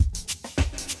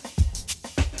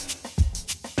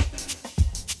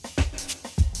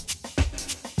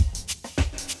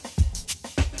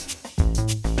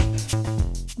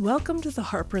Welcome to the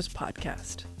Harper's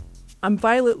Podcast. I'm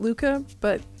Violet Lucca,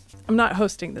 but I'm not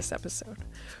hosting this episode.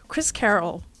 Chris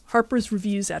Carroll, Harper's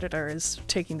Reviews editor, is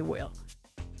taking the wheel.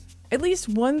 At least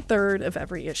 1/3 of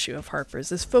every issue of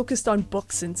Harper's is focused on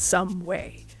books in some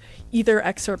way, either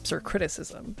excerpts or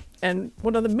criticism, and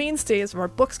one of the mainstays of our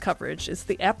books coverage is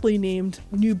the aptly named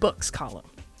New Books column.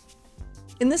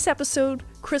 In this episode,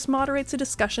 Chris moderates a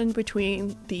discussion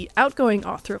between the outgoing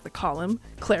author of the column,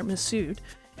 Claire Messud,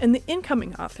 and the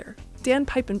incoming author, Dan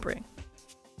Piepenbring.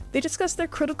 They discuss their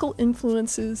critical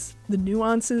influences, the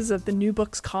nuances of the New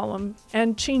Books column,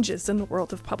 and changes in the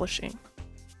world of publishing.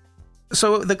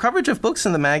 So the coverage of books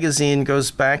in the magazine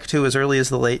goes back to as early as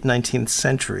the late 19th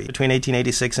century. Between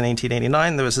 1886 and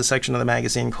 1889, there was a section of the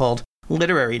magazine called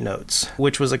Literary Notes,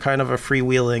 which was a kind of a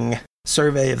freewheeling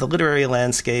survey of the literary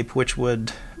landscape, which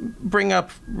would bring up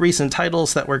recent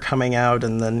titles that were coming out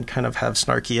and then kind of have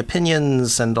snarky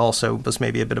opinions, and also was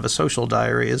maybe a bit of a social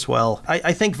diary as well.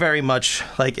 I think very much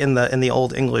like in the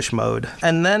Old English mode.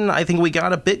 And then I think we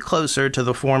got a bit closer to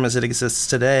the form as it exists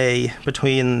today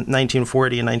between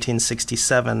 1940 and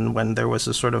 1967, when there was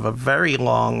a sort of a very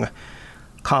long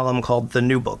column called The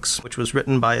New Books, which was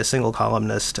written by a single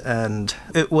columnist, and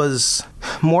it was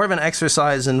more of an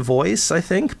exercise in voice, I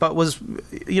think, but was,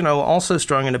 also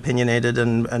strong and opinionated,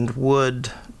 and would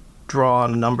draw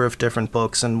on a number of different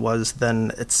books, and was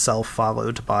then itself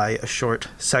followed by a short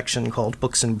section called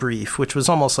Books in Brief, which was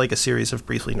almost like a series of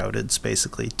briefly noted,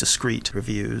 basically discrete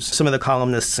reviews. Some of the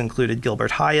columnists included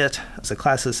Gilbert Hyatt, as a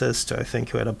classicist, I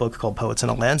think, who had a book called Poets in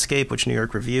a Landscape, which New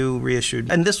York Review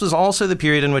reissued. And this was also the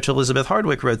period in which Elizabeth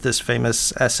Hardwick wrote this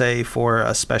famous essay for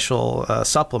a special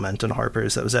supplement in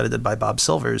Harper's that was edited by Bob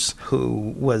Silvers,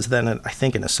 who was then, I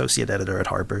think, an associate editor at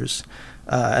Harper's.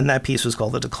 And that piece was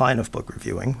called The Decline of Book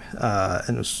Reviewing,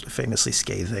 and was famously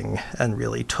scathing, and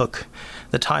really took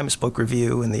the Times Book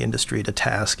Review and the industry to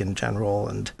task in general.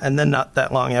 And then not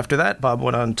that long after that, Bob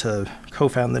went on to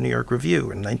co-found the New York Review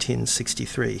in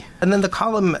 1963. And then the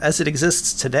column, as it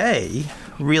exists today,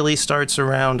 really starts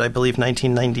around, I believe,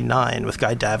 1999 with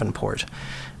Guy Davenport.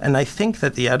 And I think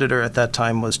that the editor at that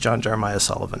time was John Jeremiah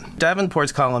Sullivan.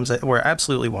 Davenport's columns were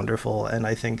absolutely wonderful, and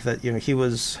I think that,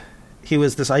 he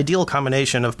was this ideal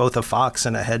combination of both a fox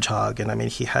and a hedgehog. And I mean,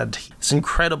 he had this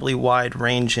incredibly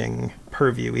wide-ranging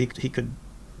purview. He could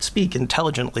speak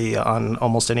intelligently on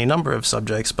almost any number of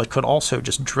subjects, but could also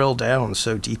just drill down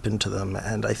so deep into them.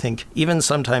 And I think even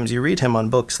sometimes you read him on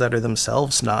books that are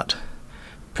themselves not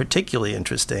particularly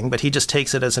interesting, but he just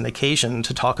takes it as an occasion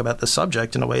to talk about the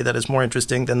subject in a way that is more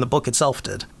interesting than the book itself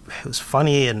did. It was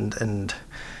funny and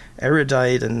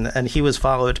erudite, and he was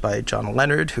followed by John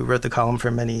Leonard, who wrote the column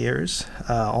for many years,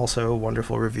 also a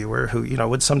wonderful reviewer who,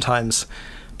 would sometimes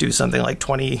do something like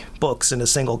 20 books in a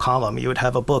single column. You would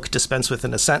have a book dispensed with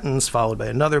in a sentence, followed by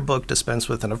another book dispensed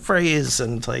with in a phrase,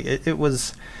 and it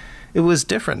was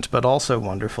different, but also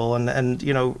wonderful. And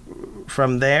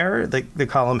from there, the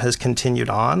column has continued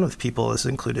on with people as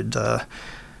included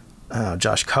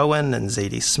Josh Cohen and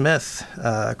Zadie Smith,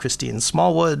 Christine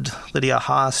Smallwood, Lydia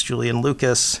Haas, Julian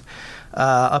Lucas,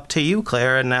 up to you,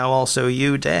 Claire, and now also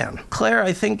you, Dan. Claire,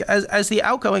 I think as the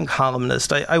outgoing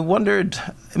columnist, I wondered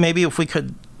maybe if we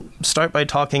could start by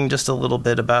talking just a little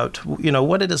bit about,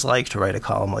 what it is like to write a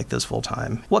column like this full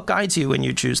time. What guides you when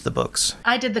you choose the books?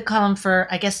 I did the column for,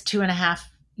 I guess, 2.5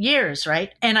 years,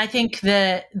 right? And I think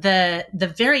the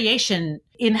variation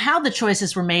in how the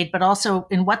choices were made, but also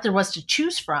in what there was to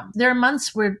choose from. There are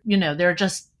months where, there are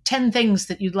just 10 things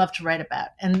that you'd love to write about.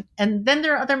 And then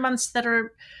there are other months that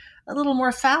are a little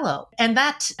more fallow. And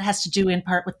that has to do in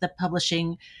part with the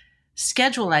publishing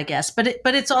schedule, I guess. But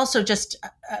it's also just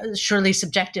surely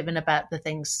subjective and about the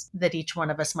things that each one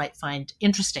of us might find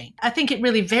interesting. I think it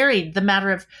really varied, the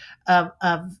matter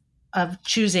of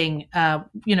choosing,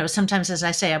 sometimes, as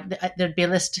I say, there'd be a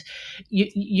list.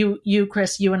 You,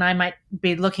 Chris, you and I might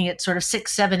be looking at sort of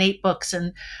 6, 7, 8 books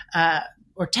and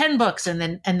or 10 books, and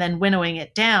then winnowing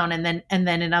it down, and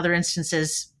then in other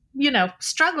instances,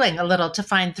 struggling a little to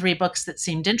find 3 books that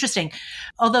seemed interesting,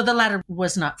 although the latter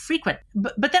was not frequent.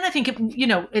 But then I think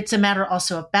it's a matter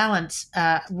also of balance.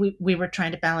 We were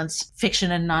trying to balance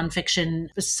fiction and nonfiction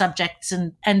subjects,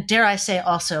 and dare I say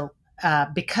also,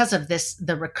 because of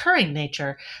the recurring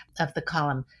nature of the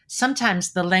column,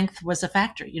 sometimes the length was a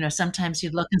factor. Sometimes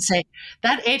you'd look and say,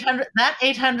 that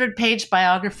 800 page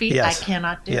biography, yes, I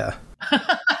cannot do. Yeah.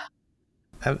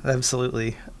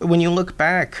 Absolutely. When you look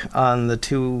back on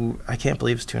I can't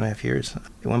believe it's 2.5 years.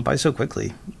 It went by so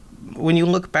quickly. When you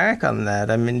look back on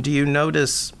that, I mean, do you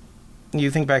notice,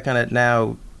 you think back on it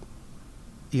now,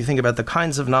 you think about the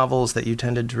kinds of novels that you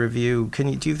tended to review.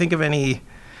 Do you think of any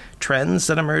trends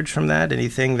that emerged from that?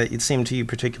 Anything that seemed to you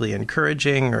particularly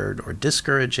encouraging or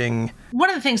discouraging? One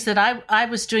of the things that I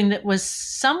was doing that was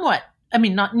somewhat, I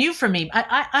mean, not new for me.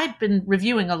 I'd been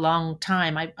reviewing a long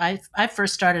time. I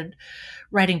first started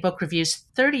writing book reviews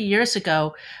 30 years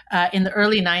ago in the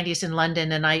early 90s in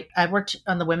London. And I worked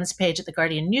on the women's page at the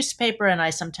Guardian newspaper, and I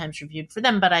sometimes reviewed for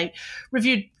them, but I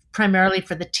reviewed primarily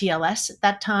for the TLS at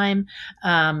that time,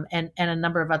 and a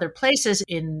number of other places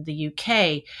in the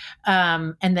UK,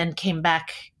 and then came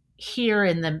back here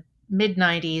in the mid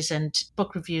 90s and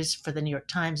book reviews for the New York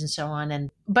Times and so on.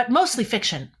 But mostly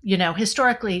fiction. You know,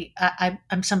 historically,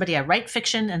 I'm somebody, I write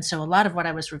fiction. And so a lot of what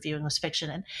I was reviewing was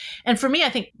fiction. And for me, I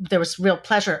think there was real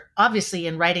pleasure, obviously,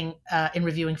 in writing, in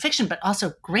reviewing fiction, but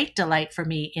also great delight for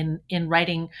me in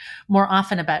writing more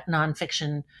often about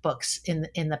nonfiction books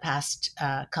in the past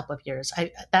couple of years.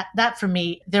 That for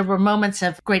me, there were moments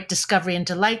of great discovery and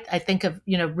delight. I think of,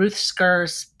 Ruth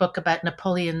Sker's book about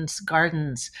Napoleon's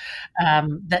Gardens,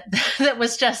 that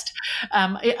was just,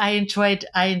 I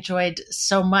enjoyed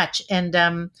so much. And,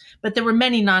 but there were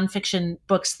many nonfiction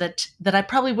books that I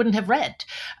probably wouldn't have read.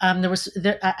 I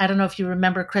don't know if you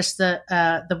remember, Chris,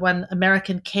 the one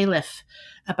American Caliph,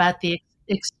 about the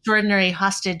extraordinary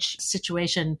hostage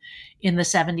situation in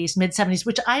the mid 70s,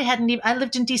 which I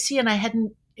lived in DC,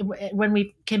 and when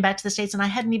we came back to the States, and I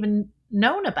hadn't even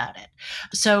known about it.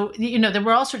 So, there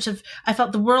were all sorts of, I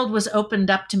felt the world was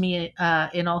opened up to me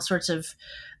in all sorts of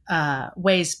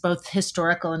ways, both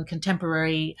historical and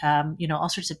contemporary, all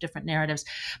sorts of different narratives.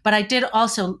 But I did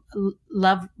also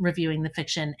love reviewing the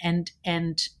fiction. And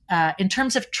in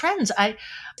terms of trends,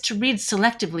 to read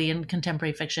selectively in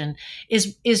contemporary fiction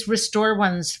is restore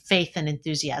one's faith and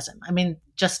enthusiasm. I mean,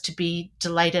 just to be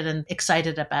delighted and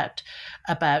excited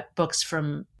about books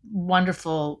from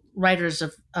wonderful writers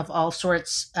of all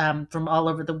sorts, from all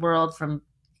over the world, from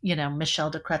Michelle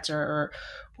de Kretzer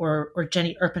or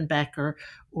Jenny Erpenbeck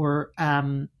or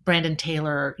Brandon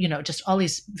Taylor, just all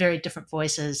these very different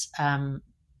voices.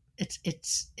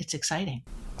 It's exciting.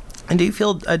 And do you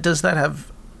feel, does that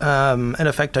have an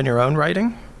effect on your own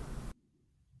writing?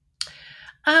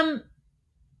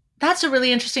 That's a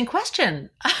really interesting question.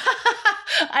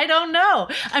 I don't know.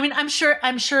 I mean, I'm sure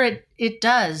it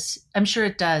does. I'm sure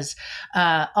it does.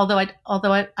 Although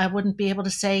I wouldn't be able to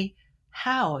say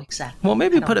how exactly. Well,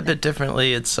 maybe put it a bit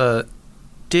differently. It's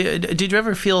did you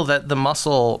ever feel that the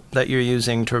muscle that you're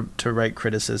using to write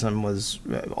criticism was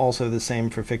also the same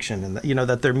for fiction, and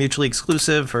that they're mutually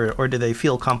exclusive, or do they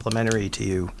feel complementary to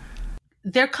you?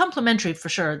 They're complementary for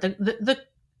sure.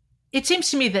 It seems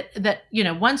to me that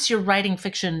once you're writing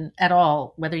fiction at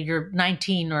all, whether you're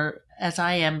 19 or as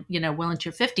I am, well into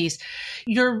your 50s,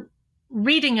 you're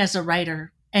reading as a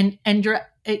writer, and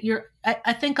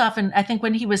I think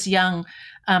when he was young,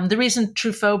 the reason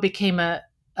Truffaut became a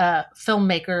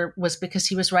filmmaker was because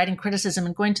he was writing criticism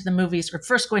and going to the movies, or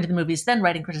first going to the movies, then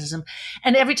writing criticism.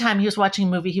 And every time he was watching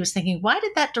a movie, he was thinking, why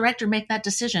did that director make that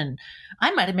decision?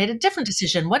 I might have made a different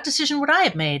decision. What decision would I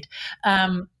have made?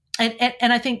 And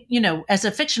I think, as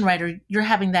a fiction writer, you're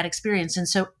having that experience. And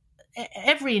so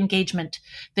every engagement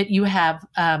that you have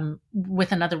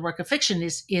with another work of fiction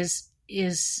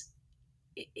is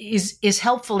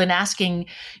helpful in asking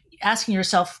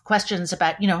yourself questions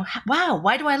about, wow,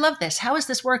 why do I love this? How is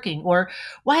this working? Or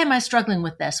why am I struggling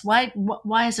with this? Why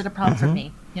is it a problem for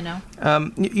me?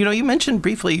 You mentioned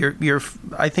briefly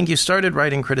I think you started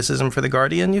writing criticism for The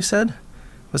Guardian, you said?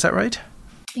 Was that right?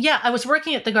 Yeah, I was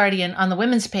working at The Guardian on the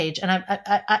women's page, and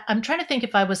I'm trying to think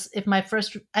I was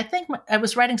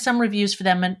writing some reviews for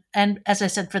them, and as I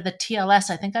said, for the TLS,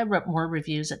 I think I wrote more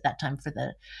reviews at that time for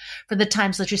the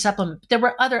Times Literary Supplement. There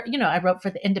were other, I wrote for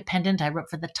the Independent, I wrote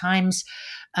for the Times,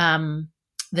 the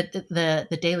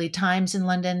Daily Times in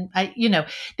London. At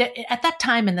that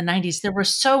time in the 90s, there were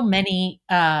so many.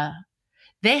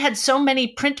 They had so many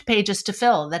print pages to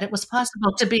fill that it was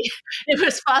possible to be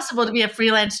a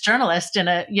freelance journalist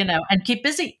and keep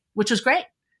busy, which was great.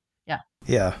 Yeah.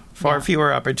 Yeah. Far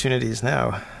fewer opportunities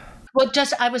now. Well,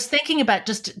 I was thinking about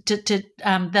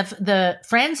the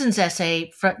Franzen's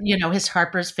essay from, his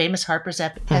famous Harper's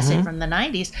essay from the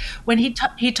 90s, when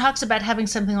he talks about having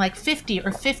something like 50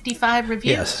 or 55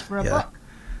 reviews for a book.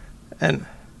 And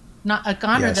not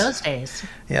gone are those days.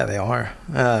 Yeah, they are.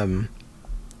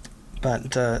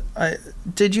 But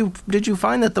did you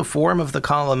find that the form of the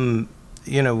column,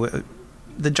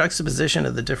 the juxtaposition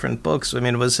of the different books, I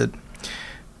mean, was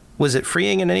it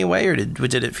freeing in any way, or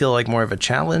did it feel like more of a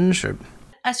challenge? Or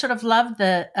I sort of love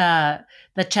the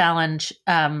challenge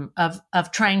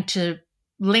of trying to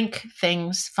link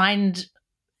things, find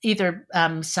either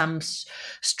some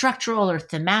structural or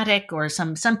thematic or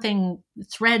something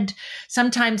thread.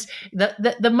 Sometimes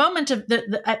the moment of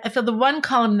I feel the one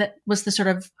column that was the sort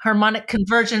of harmonic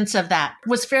convergence of that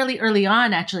was fairly early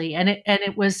on, actually, and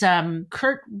it was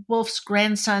Kurt Wolff's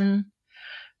grandson.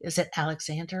 Is it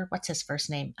Alexander? What's his first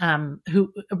name?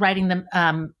 Who writing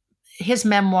them his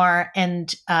memoir,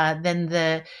 and then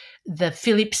the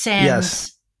Philippe Sands.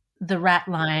 Yes. The Rat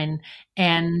Line,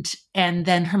 and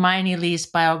then Hermione Lee's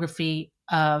biography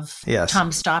of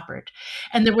Tom Stoppard.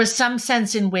 And there was some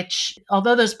sense in which,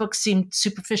 although those books seemed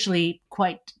superficially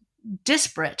quite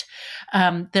disparate,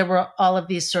 there were all of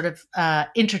these sort of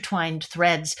intertwined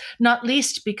threads, not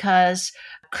least because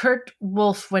Kurt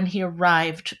Wolff, when he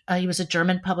arrived, he was a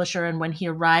German publisher, and when he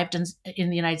arrived in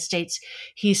the United States,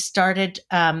 he started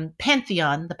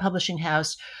Pantheon, the publishing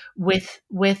house, with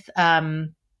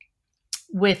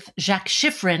Jacques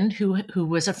Chiffrin, who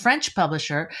was a French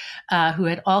publisher, who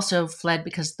had also fled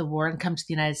because of the war and come to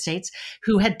the United States,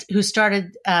 who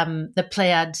started the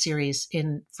Pléiade series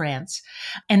in France,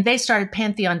 and they started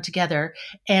Pantheon together.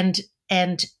 And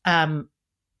Jacques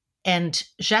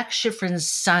Chiffrin's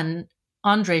son,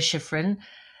 André Chiffrin,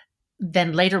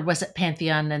 then later was at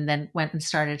Pantheon and then went and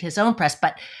started his own press.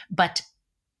 But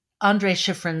André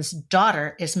Chiffrin's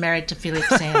daughter is married to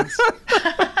Philippe Sands.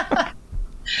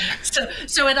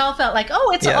 So it all felt like,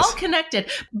 it's all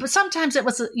connected. But sometimes it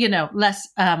was, less,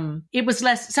 it was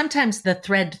less, sometimes the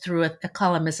thread through a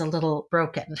column is a little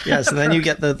broken. Yes, and then you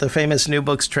get the famous new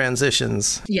books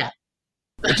transitions. Yeah.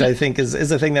 Which I think is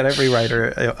a thing that every writer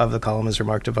of the column has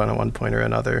remarked upon at one point or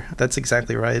another. That's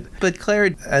exactly right. But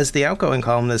Claire, as the outgoing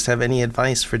columnist, have any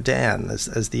advice for Dan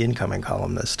as the incoming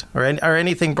columnist? Or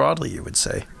anything broadly, you would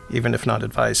say, even if not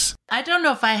advice? I don't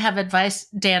know if I have advice,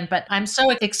 Dan, but I'm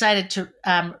so excited to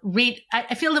read.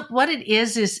 I feel that what it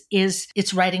is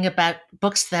it's writing about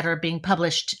books that are being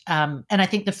published. And I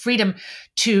think the freedom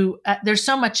to,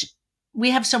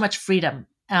 we have so much freedom,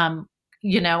 and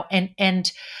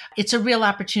it's a real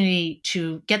opportunity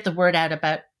to get the word out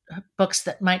about books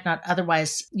that might not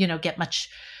otherwise, get much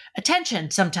attention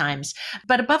sometimes.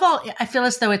 But above all, I feel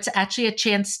as though it's actually a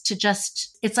chance to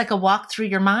it's like a walk through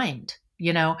your mind.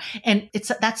 And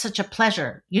that's such a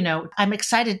pleasure. I'm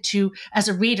excited to, as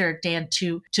a reader, Dan,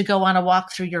 to go on a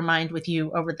walk through your mind with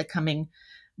you over the coming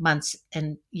months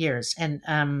and years. And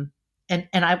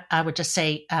I would just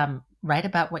say, write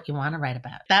about what you want to write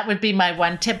about. That would be my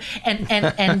one tip.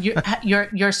 And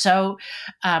you're so,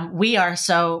 we are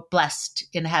so blessed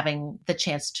in having the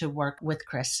chance to work with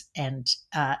Chris and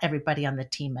everybody on the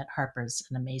team at Harper's,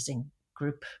 an amazing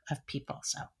group of people.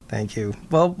 So thank you.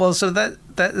 Well, so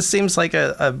that seems like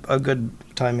a good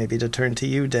time maybe to turn to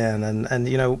you, Dan, and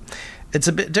it's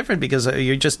a bit different because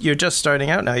you're just starting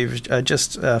out now. You've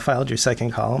just filed your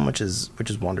second column, which is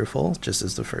wonderful, just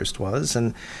as the first was,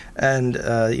 and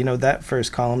that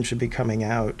first column should be coming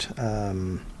out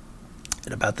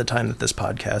at about the time that this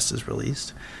podcast is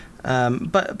released.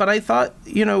 But I thought,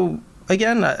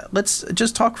 again, let's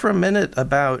just talk for a minute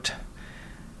about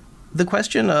the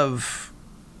question of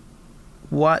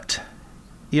what,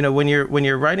 when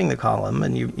you're writing the column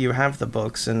and you have the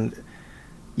books and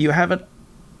you have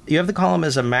the column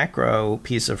as a macro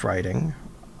piece of writing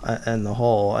and the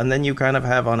whole, and then you kind of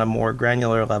have on a more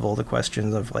granular level the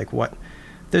questions of like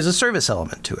there's a service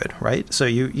element to it, right? So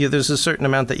you there's a certain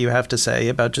amount that you have to say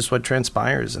about just what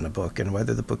transpires in a book and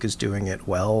whether the book is doing it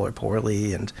well or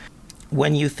poorly. And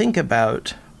when you think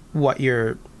about what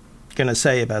you're going to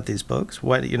say about these books,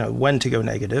 when to go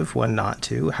negative, when not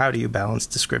to, how do you balance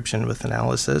description with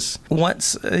analysis?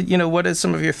 What are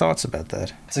some of your thoughts about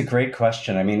that? It's a great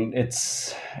question. I mean,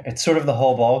 it's sort of the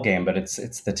whole ball game, but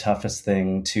it's the toughest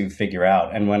thing to figure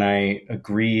out. And when I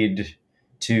agreed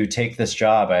to take this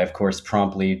job, I of course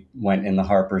promptly went in the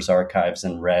Harper's archives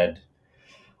and read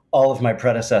all of my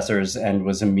predecessors and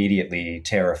was immediately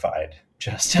terrified,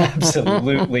 just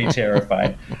absolutely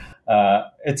terrified.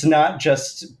 It's not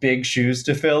just big shoes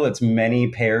to fill. It's many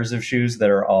pairs of shoes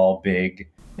that are all big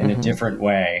in a different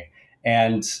way.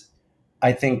 And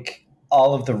I think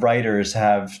all of the writers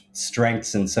have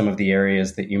strengths in some of the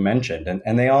areas that you mentioned.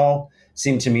 And they all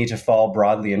seem to me to fall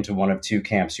broadly into one of two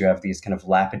camps. You have these kind of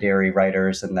lapidary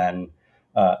writers, and then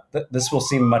this will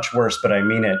seem much worse, but I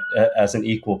mean it as an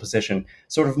equal position,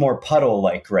 sort of more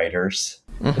puddle-like writers.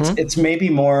 Mm-hmm. It's maybe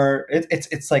more,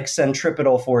 it's like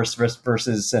centripetal force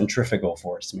versus centrifugal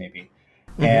force, maybe.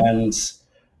 Mm-hmm. And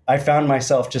I found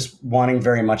myself just wanting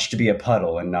very much to be a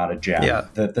puddle and not a gem. Yeah.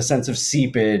 The sense of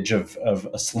seepage of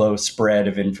a slow spread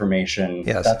of information.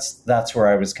 Yes. That's where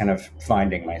I was kind of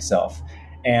finding myself.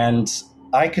 And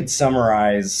I could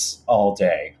summarize all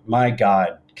day. My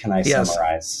God, can I Yes.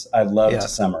 summarize? I love Yeah. to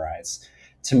summarize.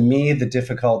 To me, the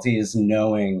difficulty is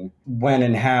knowing when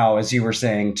and how, as you were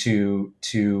saying, to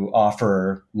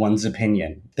offer one's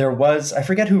opinion. There was, I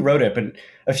forget who wrote it, but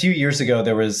a few years ago,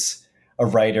 there was a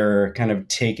writer kind of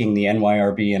taking the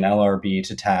NYRB and LRB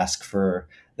to task for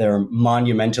their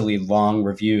monumentally long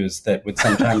reviews that would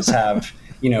sometimes have,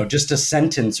 just a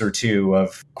sentence or two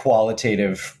of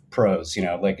qualitative prose,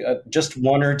 like just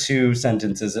one or two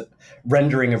sentences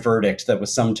rendering a verdict that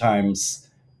was sometimes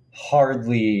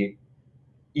hardly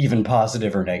even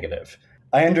positive or negative.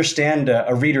 I understand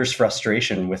a reader's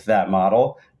frustration with that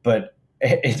model, but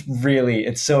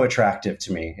it's so attractive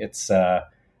to me. It's the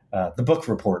book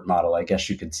report model, I guess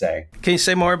you could say. Can you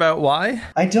say more about why?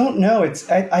 I don't know.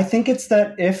 I think it's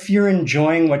that if you're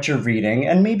enjoying what you're reading,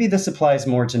 and maybe this applies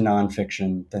more to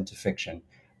nonfiction than to fiction,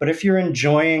 but if you're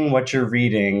enjoying what you're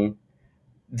reading,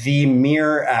 the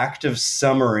mere act of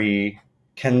summary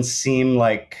can seem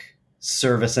like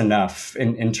service enough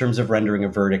in terms of rendering a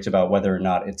verdict about whether or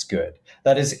not it's good.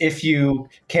 That is, if you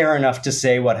care enough to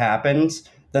say what happens,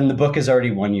 then the book has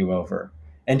already won you over.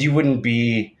 And you wouldn't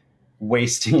be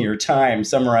wasting your time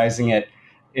summarizing it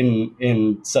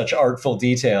in such artful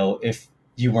detail if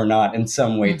you were not in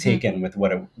some way taken with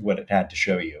what it had to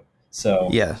show you. So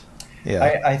Yeah.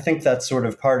 I think that's sort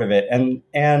of part of it. And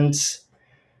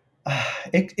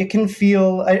it can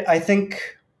feel, I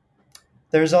think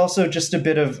there's also just a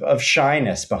bit of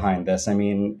shyness behind this. I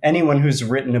mean, anyone who's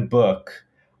written a book,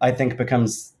 I think,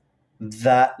 becomes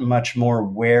that much more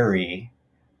wary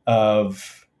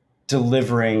of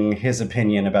delivering his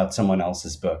opinion about someone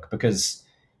else's book, because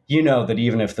that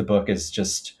even if the book is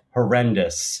just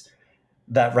horrendous,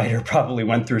 that writer probably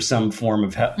went through some form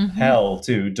of hell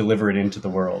to deliver it into the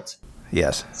world.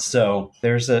 Yes. So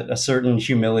there's a certain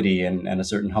humility and a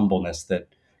certain humbleness that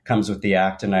comes with the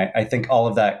act. And I think all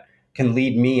of that can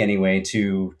lead me anyway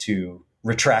to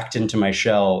retract into my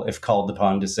shell if called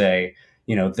upon to say,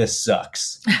 this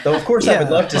sucks. Though, of course, I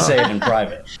would love to say it in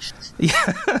private.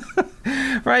 Yeah.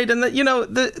 Right. And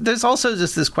there's also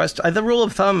just this question. The rule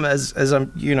of thumb, as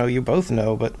I'm, you both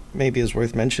know, but maybe is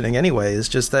worth mentioning anyway, is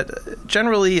just that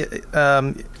generally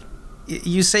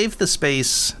you save the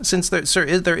space, since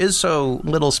there is so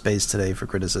little space today for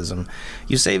criticism.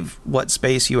 You save what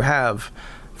space you have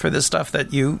for the stuff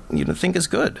that you think is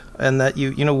good and that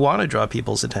you want to draw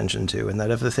people's attention to, and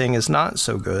that if the thing is not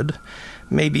so good,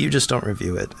 maybe you just don't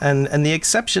review it. And the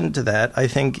exception to that, I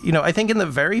think in the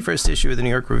very first issue of the New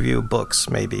York Review of Books,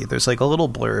 maybe there's like a little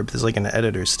blurb, there's like an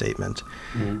editor's statement,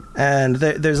 and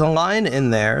there's a line in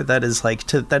there that is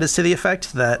to the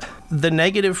effect that the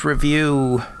negative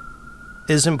review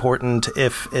is important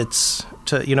if if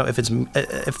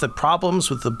the problems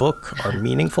with the book are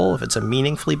meaningful, if it's a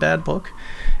meaningfully bad book,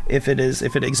 if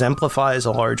it exemplifies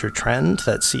a larger trend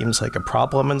that seems like a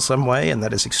problem in some way and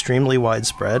that is extremely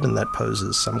widespread and that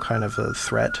poses some kind of a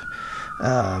threat,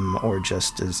 or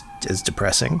just is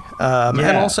depressing.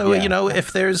 And also,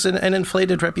 if there's an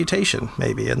inflated reputation,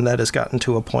 maybe, and that has gotten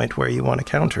to a point where you want to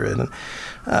counter it.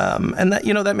 And that,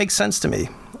 that makes sense to me.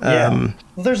 Well,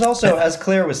 there's also, as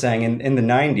Claire was saying, in the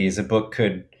 90s, a book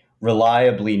could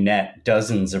reliably net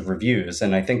dozens of reviews.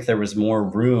 And I think there was more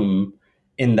room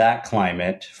in that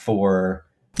climate for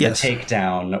the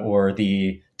takedown or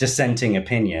the dissenting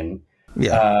opinion.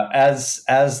 Yeah.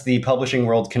 As the publishing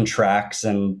world contracts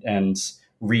and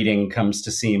reading comes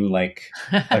to seem like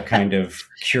a kind of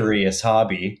curious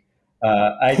hobby,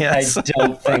 I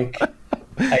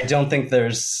don't think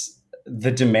there's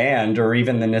the demand or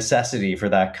even the necessity for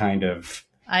that kind of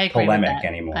polemic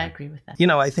anymore. I agree with that.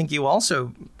 I think you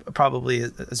also probably,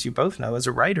 as you both know, as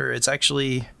a writer, it's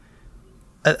actually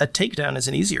a takedown is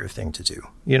an easier thing to do.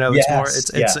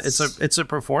 It's a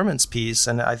performance piece,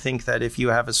 and I think that if you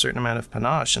have a certain amount of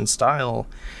panache and style,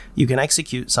 you can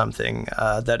execute something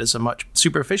that is a much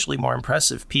superficially more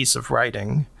impressive piece of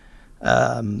writing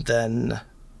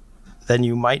than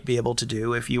you might be able to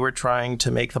do if you were trying to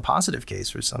make the positive case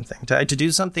for something. To do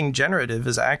something generative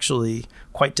is actually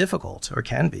quite difficult, or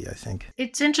can be, I think.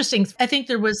 It's interesting. I think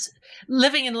there was,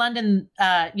 living in London,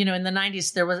 in the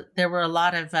 90s, there were a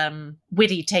lot of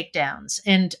witty takedowns,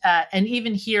 and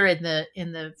even here in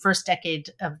the first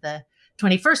decade of the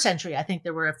 21st century, I think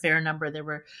there were a fair number. There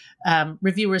were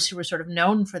reviewers who were sort of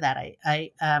known for that.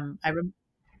 I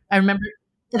remember.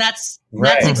 That's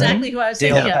exactly who I was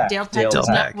thinking of. Dale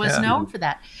Peck was known for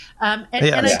that. And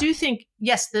I do think,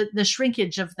 yes, the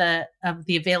shrinkage of the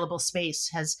available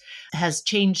space has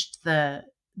changed the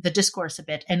the discourse a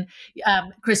bit. And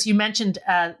Chris, you mentioned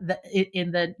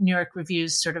in the New York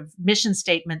Review's sort of mission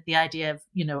statement, the idea of,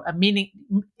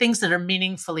 things that are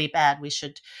meaningfully bad we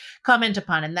should comment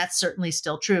upon. And that's certainly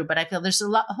still true. But I feel there's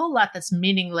a whole lot that's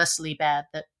meaninglessly bad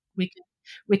that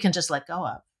we can just let go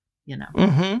of,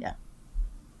 Mm-hmm. Yeah.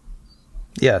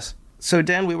 Yes. So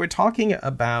Dan, we were talking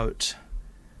about,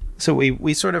 so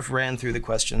we sort of ran through the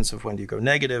questions of when do you go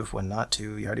negative, when not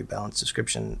to, how do you balance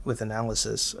description with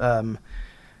analysis. I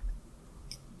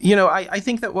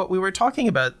think that what we were talking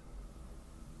about,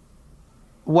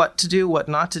 what to do, what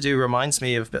not to do, reminds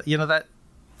me of,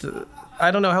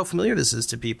 I don't know how familiar this is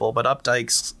to people, but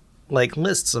Updike's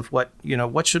lists of what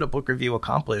should a book review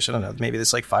accomplish. I don't know, maybe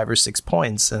there's 5 or 6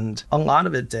 points. And a lot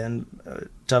of it, Dan,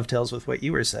 dovetails with what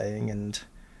you were saying. And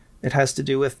it has to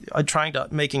do with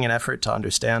making an effort to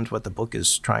understand what the book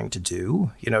is trying to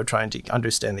do, trying to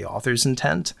understand the author's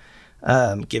intent,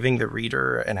 giving the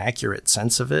reader an accurate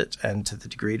sense of it, and to the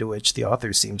degree to which the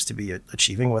author seems to be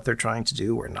achieving what they're trying to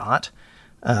do or not.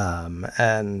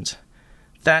 And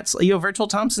that's, Virgil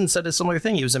Thomson said a similar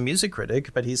thing. He was a music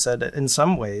critic, but he said in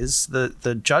some ways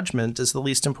the judgment is the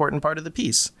least important part of the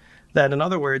piece. That, in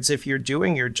other words, if you're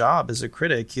doing your job as a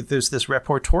critic, there's this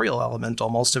reportorial element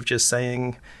almost of just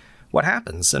saying what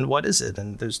happens and what is it,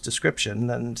 and there's description,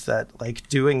 and that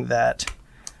doing that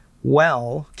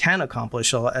well can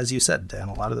accomplish, as you said, Dan,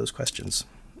 a lot of those questions,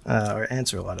 or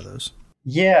answer a lot of those.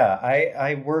 Yeah,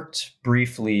 I worked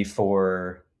briefly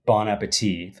for Bon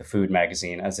Appetit, the food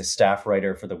magazine, as a staff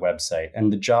writer for the website.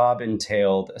 And the job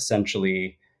entailed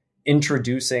essentially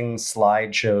introducing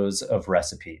slideshows of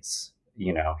recipes.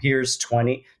 Here's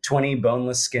 20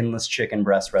 boneless, skinless chicken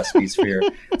breast recipes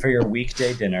for your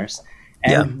weekday dinners.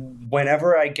 And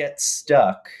whenever I get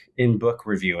stuck in book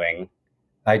reviewing,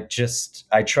 I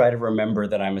try to remember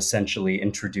that I'm essentially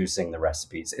introducing the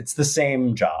recipes. It's the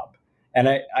same job. And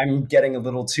I'm getting a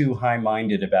little too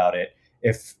high-minded about it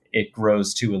if it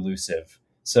grows too elusive.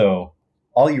 So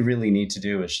all you really need to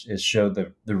do is show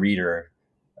the reader,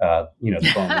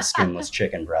 the boneless, skinless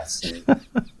chicken breasts,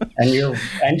 and you're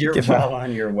well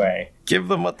on your way. Give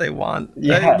them what they want.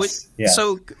 Yes.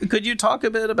 So could you talk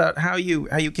a bit about how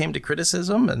you came to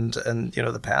criticism and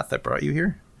the path that brought you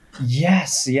here?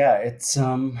 Yes. Yeah. It's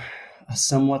a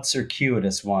somewhat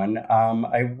circuitous one.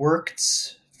 I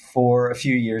worked for a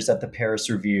few years at the Paris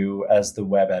Review as the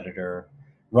web editor,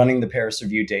 running the Paris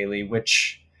Review Daily,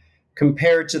 which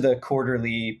compared to the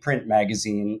quarterly print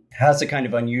magazine has a kind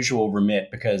of unusual remit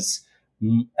because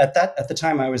at the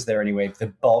time I was there anyway, the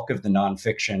bulk of the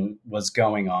nonfiction was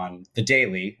going on the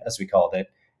daily, as we called it,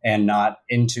 and not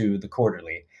into the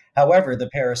quarterly. However, the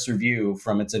Paris Review,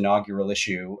 from its inaugural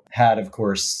issue, had, of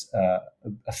course, a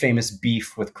famous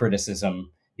beef with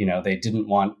criticism. They didn't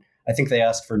want, I think they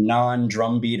asked for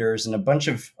non-drum beaters and a bunch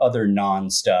of other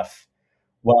non-stuff.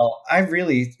 Well, I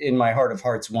really, in my heart of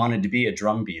hearts, wanted to be a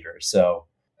drum beater. So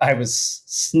I was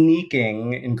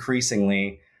sneaking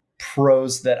increasingly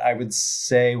prose that I would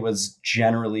say was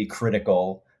generally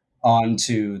critical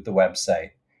onto the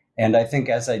website. And I think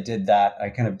as I did that, I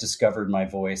kind of discovered my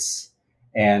voice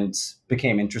and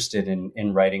became interested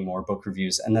in writing more book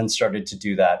reviews, and then started to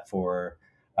do that for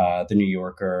the New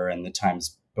Yorker and the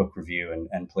Times Book Review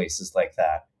and places like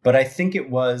that. But I think it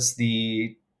was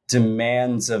the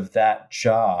demands of that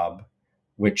job,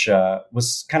 which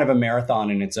was kind of a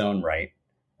marathon in its own right,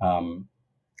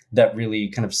 that really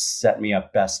kind of set me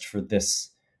up best for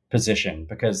this position,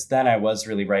 because then I was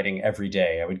really writing every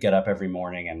day. I would get up every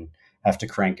morning and have to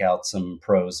crank out some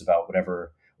prose about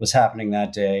whatever was happening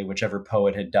that day, whichever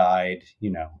poet had died,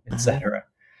 etc.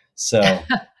 So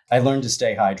I learned to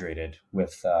stay hydrated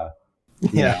with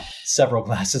several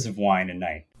glasses of wine a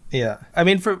night. Yeah. I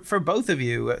mean, for both of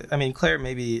you, Claire,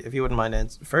 maybe if you wouldn't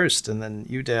mind first, and then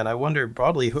you, Dan, I wonder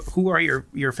broadly, who are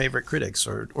your favorite critics,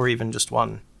 or even just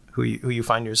one who you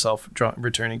find yourself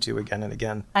returning to again and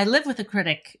again? I live with a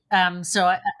critic. So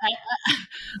I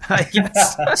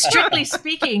yes. Strictly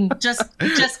speaking, just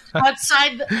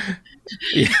outside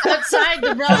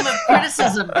the realm of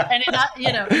criticism, and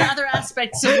in other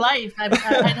aspects of life, I'd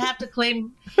have to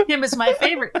claim him as my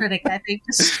favorite critic, I think.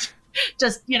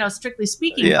 Just strictly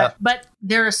speaking, yeah. but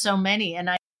there are so many, and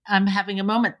I'm having a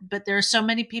moment. But there are so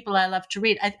many people I love to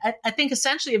read. I think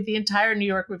essentially of the entire New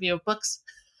York Review of Books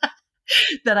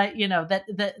that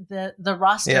the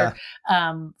roster,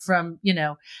 from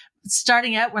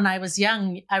starting out when I was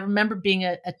young. I remember being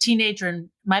a teenager, and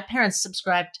my parents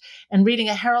subscribed and reading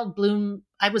a Harold Bloom.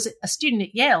 I was a student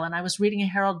at Yale, and I was reading a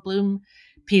Harold Bloom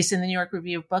piece in the New York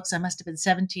Review of Books. I must have been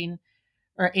 17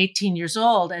 or 18 years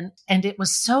old. And it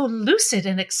was so lucid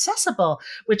and accessible,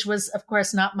 which was, of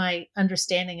course, not my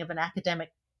understanding of an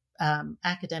academic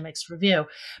Academics Review.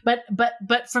 But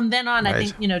from then on, Right. I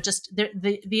think, just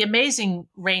the amazing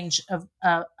range of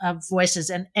voices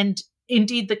and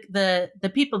indeed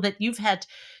the people that you've had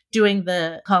doing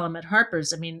the column at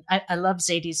Harper's. I mean, I love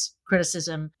Zadie's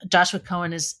criticism. Joshua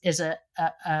Cohen is a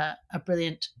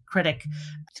brilliant critic.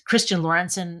 Christian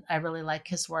Lorentzen, I really like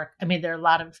his work. I mean, there are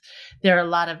a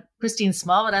lot of Christine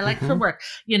Smallwood. I like her work.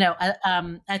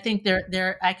 I think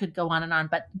there I could go on and on,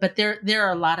 but there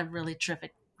are a lot of really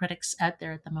terrific critics out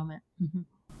there at the moment. Mm-hmm.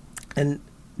 And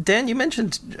Dan, you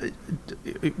mentioned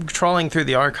trawling through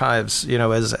the archives,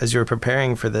 as you were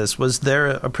preparing for this. Was there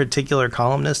a particular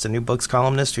columnist, a New Books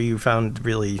columnist, who you found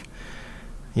really,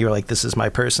 you were like, this is my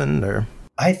person? Or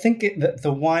I think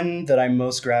the one that I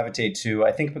most gravitate to,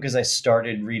 I think because I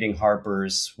started reading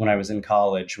Harper's when I was in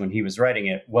college, when he was writing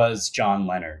it, was John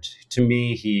Leonard. To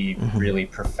me, he really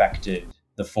perfected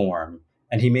the form,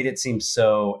 and he made it seem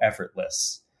so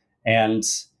effortless. And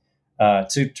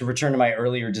to return to my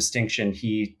earlier distinction,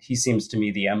 he seems to me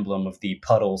the emblem of the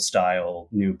Puddle-style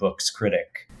New Books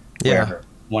critic, where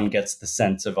one gets the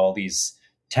sense of all these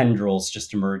tendrils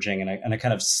just emerging and a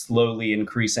kind of slowly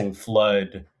increasing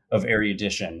flood of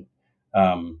erudition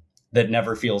that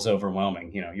never feels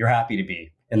overwhelming. You're happy to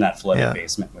be in that flooded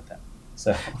basement with him.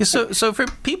 So for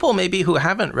people maybe who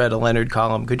haven't read a Leonard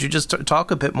column, could you just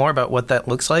talk a bit more about what that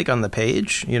looks like on the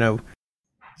page?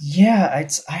 Yeah,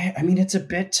 it's a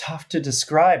bit tough to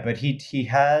describe, but he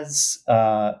has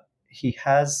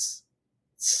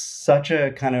such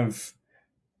a kind of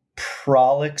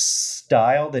prolix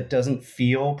style that doesn't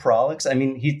feel prolix. I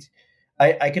mean,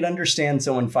 I could understand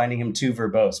someone finding him too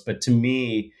verbose, but to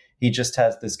me, he just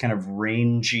has this kind of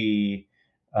rangy,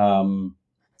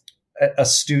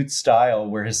 astute style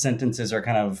where his sentences are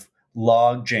kind of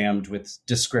log jammed with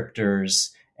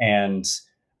descriptors and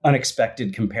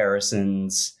unexpected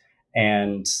comparisons,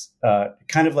 and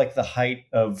kind of like the height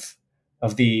of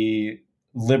the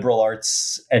liberal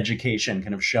arts education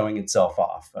kind of showing itself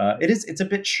off. It's a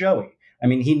bit showy. I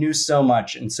mean, he knew so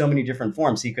much in so many different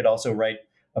forms. He could also write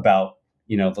about,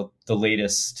 the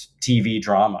latest TV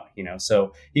drama,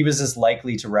 so he was as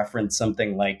likely to reference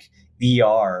something like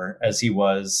ER as he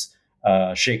was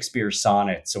Shakespeare's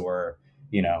sonnets or,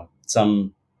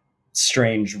 some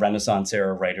strange Renaissance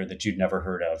era writer that you'd never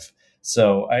heard of.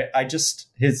 So I just,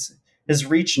 his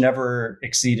reach never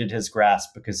exceeded his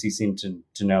grasp because he seemed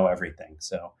to know everything.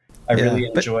 So I really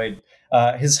enjoyed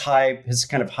his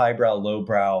kind of highbrow,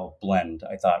 lowbrow blend.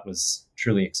 I thought was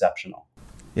truly exceptional.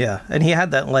 Yeah, and he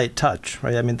had that light touch,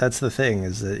 right? I mean, that's the thing,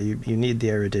 is that you need the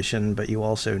erudition, but you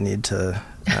also need to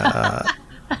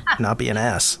not be an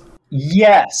ass.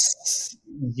 Yes.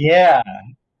 Yeah.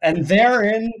 And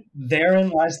therein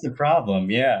lies the problem.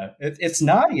 Yeah, it's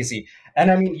not easy. And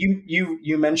I mean,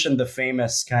 you mentioned the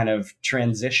famous kind of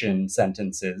transition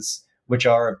sentences, which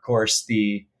are, of course,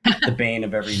 the bane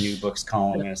of every New Books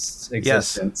columnist's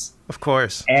existence. Yes, of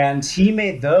course. And he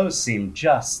made those seem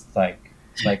just like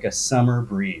a summer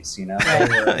breeze,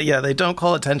 They don't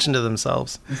call attention to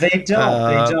themselves. They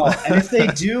don't. And if they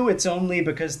do, it's only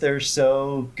because they're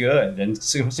so good and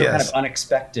so kind of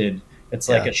unexpected. It's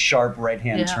like a sharp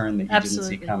right-hand turn that you didn't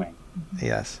see coming.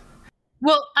 Yes.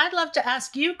 Well, I'd love to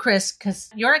ask you, Chris, because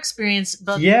your experience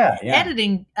both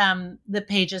editing the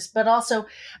pages, but also,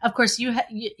 of course,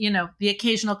 the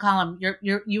occasional column.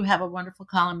 You have a wonderful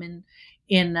column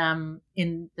in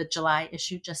the July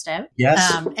issue just out.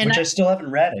 Yes, which I still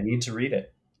haven't read. I need to read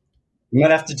it. You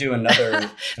might have to do another.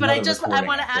 But I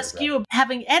want to ask you,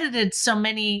 having edited so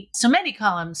many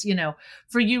columns,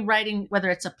 for you writing, whether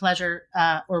it's a pleasure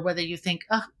or whether you think,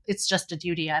 oh, it's just a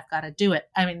duty, I've got to do it.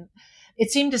 I mean, it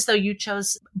seemed as though you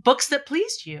chose books that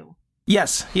pleased you.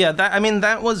 Yes, yeah.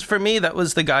 That was for me. That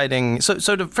was the guiding. So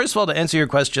first of all, to answer your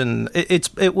question,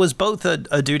 it was both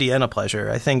a duty and a pleasure.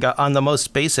 I think on the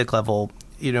most basic level,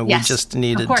 we just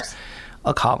needed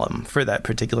a column for that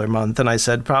particular month. And I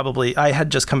said, I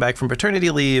had just come back from paternity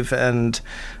leave, and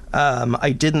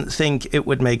I didn't think it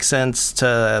would make sense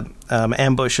to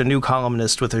ambush a new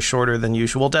columnist with a shorter than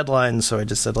usual deadline. So I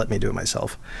just said, let me do it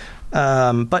myself.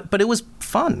 But it was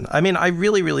fun. I mean, I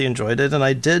really, really enjoyed it.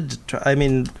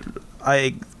 And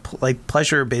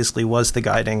pleasure basically was the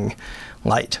guiding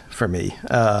light for me.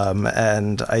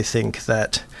 And I think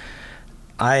that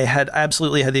I had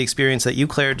absolutely had the experience that you,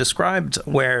 Claire, described,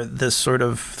 where this sort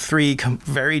of three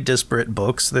very disparate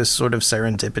books, this sort of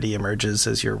serendipity emerges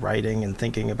as you're writing and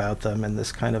thinking about them, and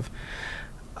this kind of...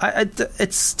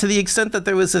 it's to the extent that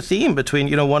there was a theme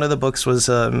between, one of the books was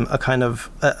a kind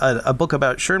of a book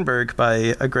about Schoenberg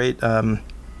by a great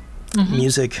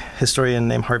music historian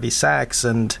named Harvey Sachs,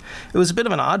 and it was a bit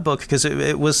of an odd book because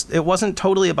it wasn't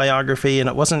totally a biography, and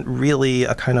it wasn't really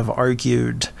a kind of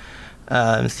argued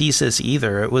thesis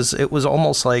either. It was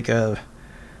almost like a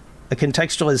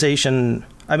contextualization.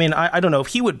 I mean, I don't know if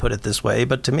he would put it this way,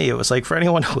 but to me, it was like, for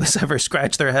anyone who has ever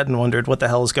scratched their head and wondered what the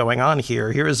hell is going on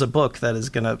here, here is a book that is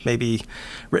going to maybe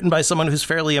written by someone who's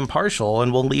fairly impartial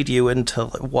and will lead you into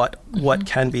what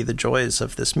can be the joys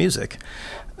of this music.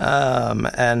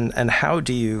 And how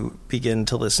do you begin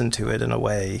to listen to it in a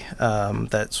way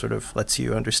that sort of lets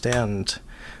you understand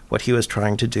what he was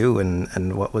trying to do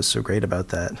and what was so great about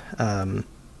that.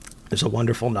 There's a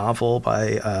wonderful novel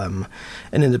by an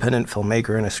independent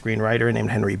filmmaker and a screenwriter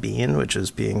named Henry Bean, which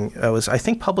was I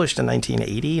think published in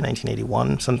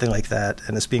 1981, something like that,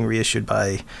 and it's being reissued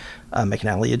by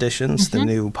McNally Editions, the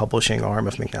new publishing arm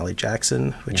of McNally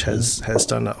Jackson, which has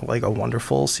done a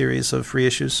wonderful series of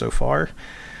reissues so far.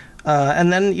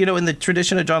 And then, in the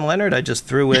tradition of John Leonard, I just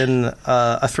threw in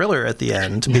a thriller at the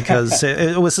end because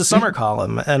it was a summer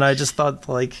column. And I just thought,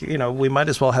 we might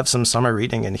as well have some summer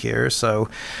reading in here. So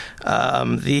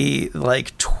the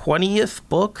 20th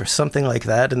book or something like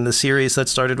that in the series that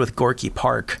started with Gorky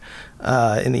Park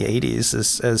in the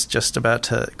 80s is just about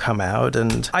to come out.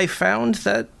 And I found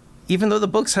that even though the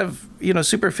books have,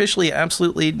 superficially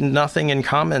absolutely nothing in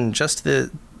common, just the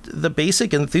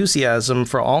basic enthusiasm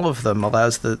for all of them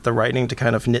allows the writing to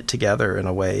kind of knit together in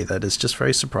a way that is just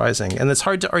very surprising. And it's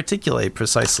hard to articulate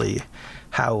precisely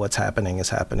how what's happening is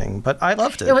happening. But I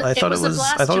loved it. I thought it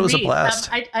was a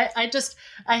blast. I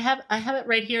have it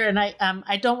right here, and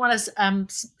I don't want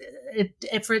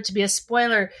for it to be a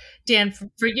spoiler, Dan,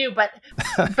 for you, but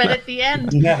at the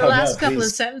end, the last couple of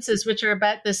sentences, which are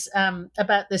about this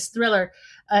thriller,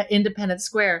 Independence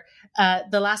Square.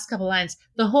 The last couple lines,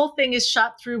 the whole thing is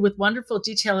shot through with wonderful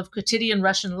detail of quotidian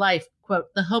Russian life,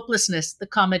 quote, the hopelessness, the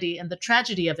comedy, and the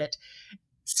tragedy of it.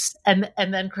 And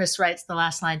then Chris writes the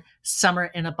last line, summer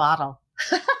in a bottle.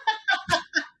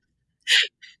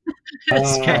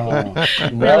 It's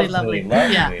great. Really lovely.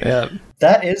 Yeah.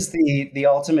 That is the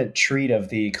ultimate treat of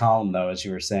the column, though, as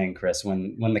you were saying, Chris,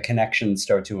 when the connections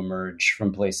start to emerge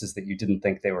from places that you didn't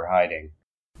think they were hiding.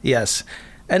 Yes.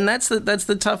 And that's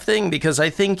the tough thing, because I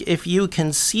think if you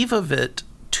conceive of it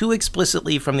too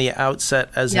explicitly from the outset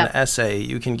as an essay,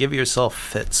 you can give yourself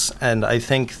fits. And I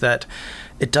think that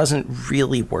it doesn't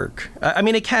really work. I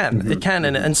mean, it can,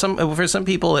 and for some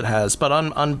people it has. But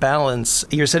on balance,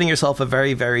 you're setting yourself a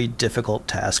very, very difficult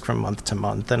task from month to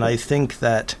month. And I think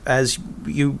that as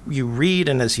you read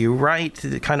and as you write,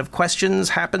 the kind of questions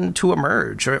happen to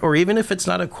emerge. Or even if it's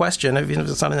not a question, even if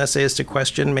it's not an essayistic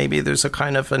question, maybe there's a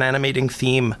kind of an animating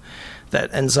theme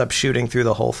that ends up shooting through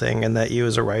the whole thing, and that you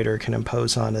as a writer can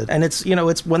impose on it. And it's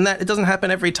when that, it doesn't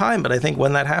happen every time, but I think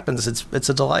when that happens, it's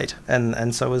a delight.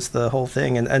 And so is the whole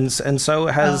thing. And so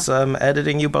has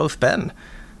editing you both been.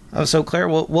 So Claire,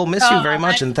 we'll miss you very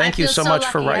much, and thank you so much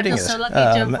for writing it. I feel so lucky to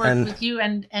have worked with you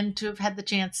and to have had the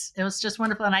chance. It was just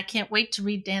wonderful, and I can't wait to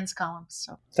read Dan's columns.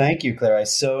 So thank you, Claire. I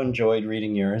so enjoyed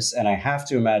reading yours, and I have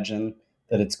to imagine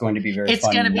that it's going to be very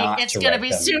fun to write them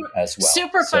as well.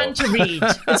 Super fun to read.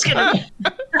 It's going to be.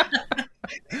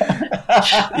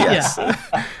 Yes.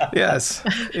 Yes.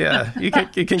 Yeah.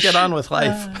 You can get on with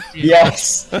life.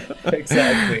 Yes.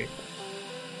 Exactly.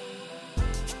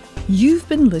 You've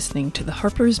been listening to the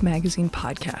Harper's Magazine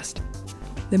podcast.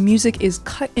 The music is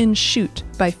Cut and Shoot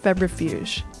by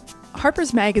Febrifuge.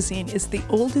 Harper's Magazine is the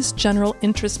oldest general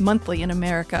interest monthly in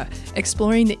America,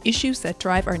 exploring the issues that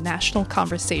drive our national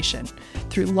conversation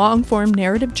through long-form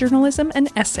narrative journalism and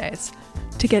essays.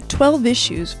 To get 12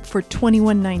 issues for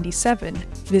 $21.97,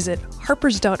 visit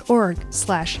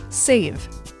harpers.org/save.